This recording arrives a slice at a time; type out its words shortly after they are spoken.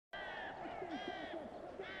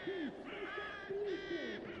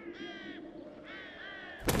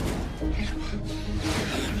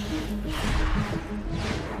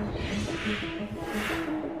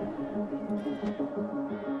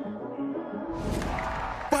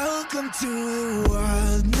Welcome to a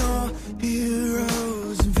world, no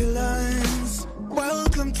heroes and villains.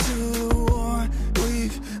 Welcome to a war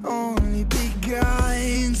we've only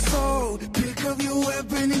begun. So pick up your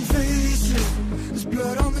weapon and face it. There's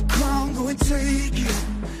blood on the ground, go and take it.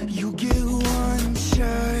 You get one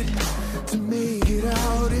shot to make it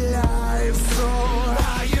out alive. So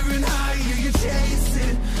higher and higher you chase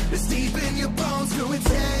it. It's deep in your bones, go and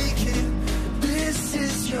take it. This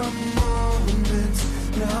is your moment.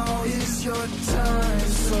 Now is your time,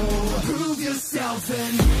 so prove yourself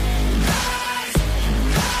and rise,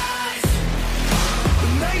 rise.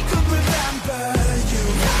 Make them remember you.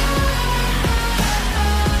 Rise,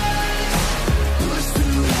 push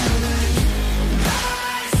through heaven.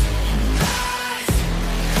 Rise, rise.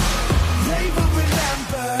 They will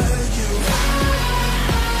remember you.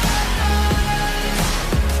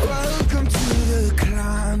 Rise. Welcome to the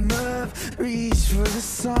climb up, reach for the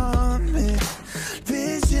summit.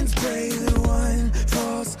 Visions pray the one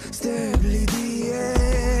falls, steadily the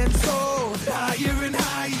end. So higher and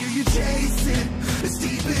higher you chase it. It's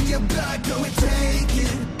deep in your blood, go and take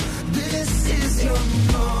it. This is your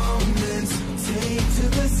moment. Take to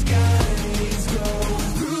the skies, go.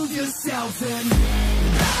 Prove yourself and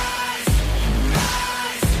rise,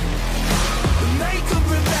 rise. Make them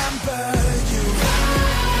remember you.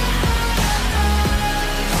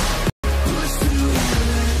 Push through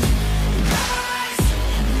heaven.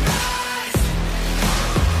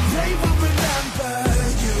 They will remember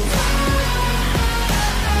you.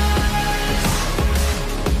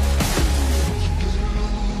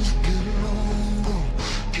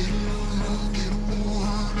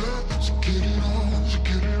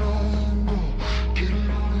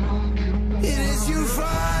 It is you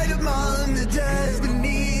fight among the dead,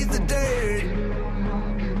 beneath the dirt.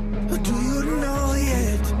 Or do you know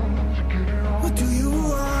yet? Or do you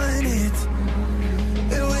want it?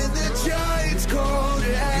 And when the giants call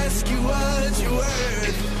to ask you what you're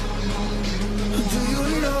worth, do you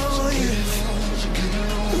know if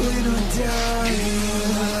we don't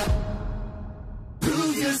die?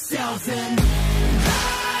 Prove yourself and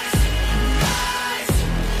rise, rise.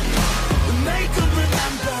 Make them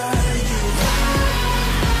remember you.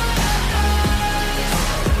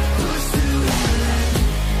 Push through heaven.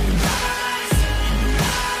 Rise,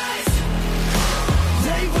 rise.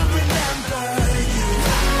 They will remember you.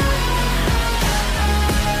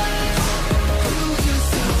 Prove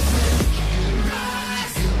yourself and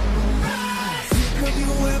rise, rise. Pick up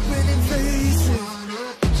your weapon and face it.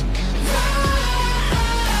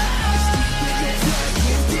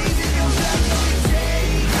 It's deep in your touch and deep in your blood, go and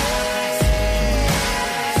take it.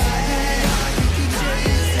 You can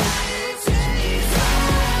chase it.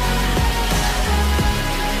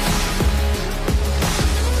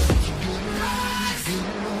 Rise,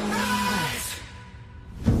 rise.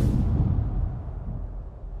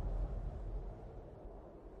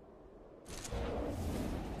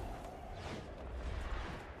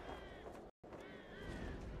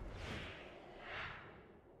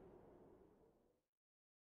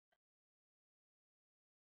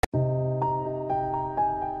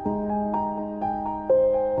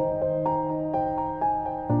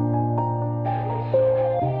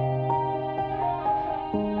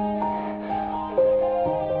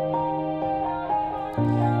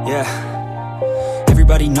 Yeah.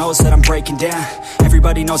 Everybody knows that I'm breaking down.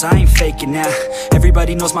 Everybody knows I ain't faking now.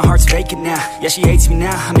 Everybody knows my heart's vacant now. Yeah, she hates me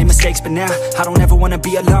now, I made mistakes, but now I don't ever wanna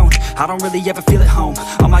be alone. I don't really ever feel at home.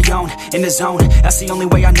 On my own, in the zone, that's the only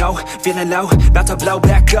way I know. Feeling low, about to blow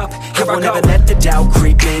back up. I won't ever let the doubt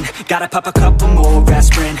creep in. Gotta pop a couple more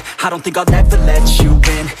aspirin. I don't think I'll ever let you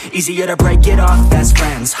in. Easier to break it off best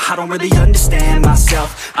friends. I don't really understand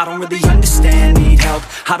myself. I don't really understand, need help.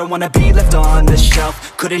 I don't wanna be left on the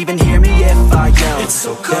shelf. Couldn't even hear me if I yelled. It's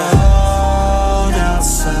so cold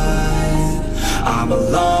outside. I'm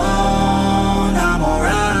alone, I'm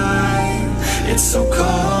alright. It's so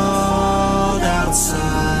cold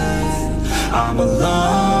outside. I'm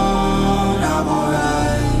alone, I'm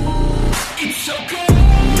alright. It's so cold.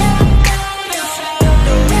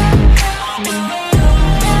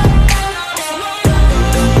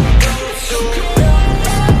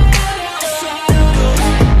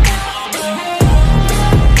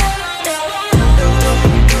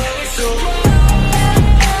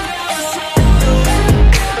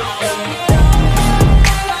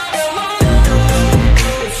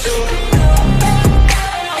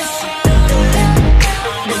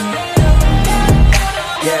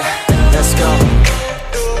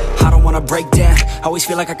 break down. Always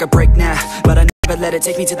feel like I could break now, but I never let it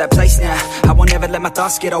take me to that place now. I won't ever let my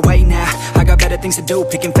thoughts get away now. I got better things to do,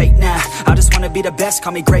 picking fate now. I just wanna be the best,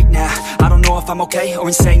 call me great now. I don't know if I'm okay or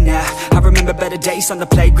insane now. I remember better days on the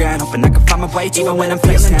playground, hoping I can find my way to even when I'm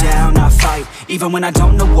feeling down. I fight, even when I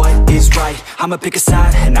don't know what is right. I'ma pick a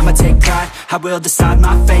side, and I'ma take pride. I will decide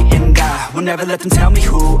my fate, and I will never let them tell me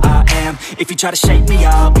who I am. If you try to shake me,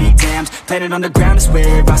 I'll be damned. Planet on the ground is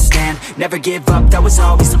where I stand. Never give up, that was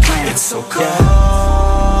always the plan. It's so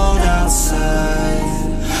cold outside,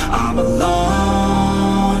 I'm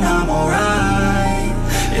alone, I'm alright.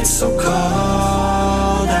 It's so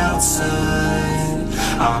cold outside,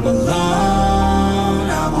 I'm alone,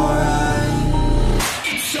 I'm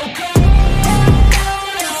alright. It's so cold.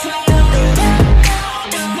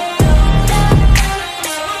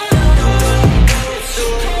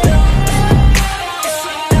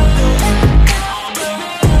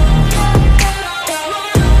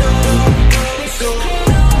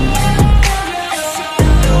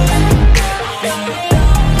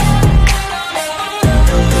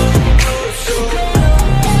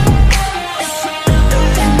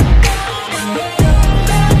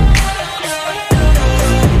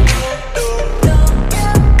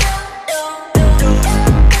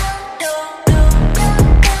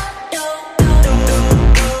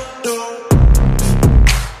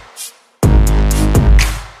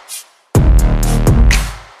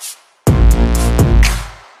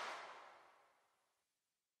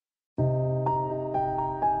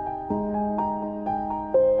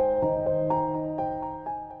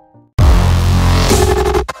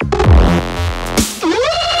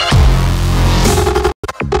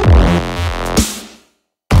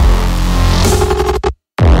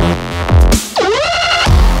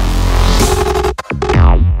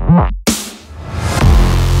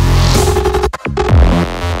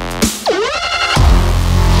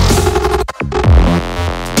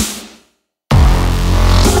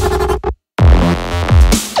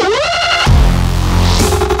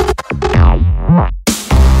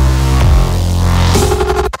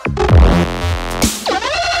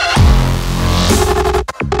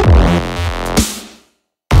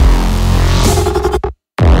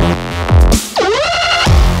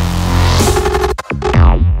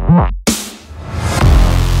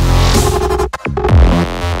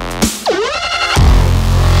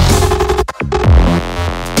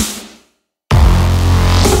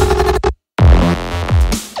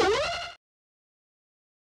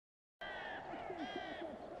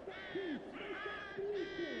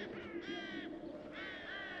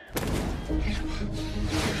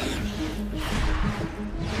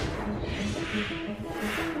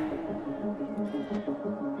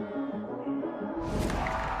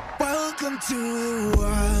 Welcome to the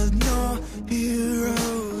world, no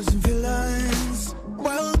heroes and villains.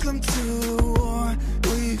 Welcome to the war,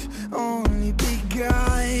 we've only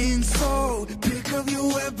begun. So pick up your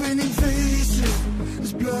weapon and face it.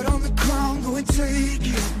 There's blood on the ground, go and take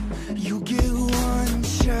it. You get one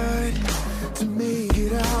shot to make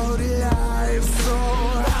it out alive. So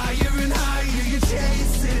higher and higher you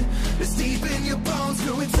chase it. It's deep in your bones,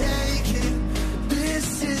 go and take it.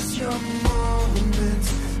 This is your moment,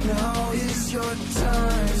 now is your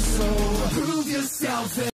time. So prove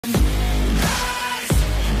yourself and rise,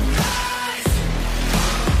 rise.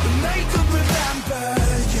 Make them remember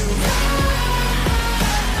you.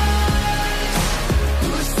 Rise,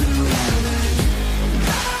 push through heaven.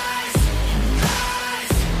 Rise,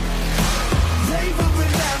 rise. They will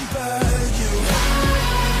remember you.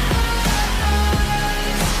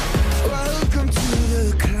 Rise. Welcome to the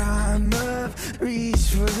climb up, reach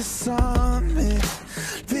for the summit.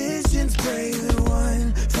 Visions brave, the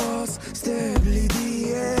one false step lead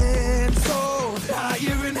the end. So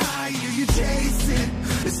higher and higher you chase it.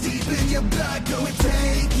 It's deep in your blood, go and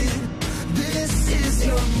take it. This is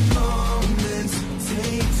your moment,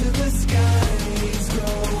 take to the skies, go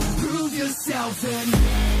prove yourself and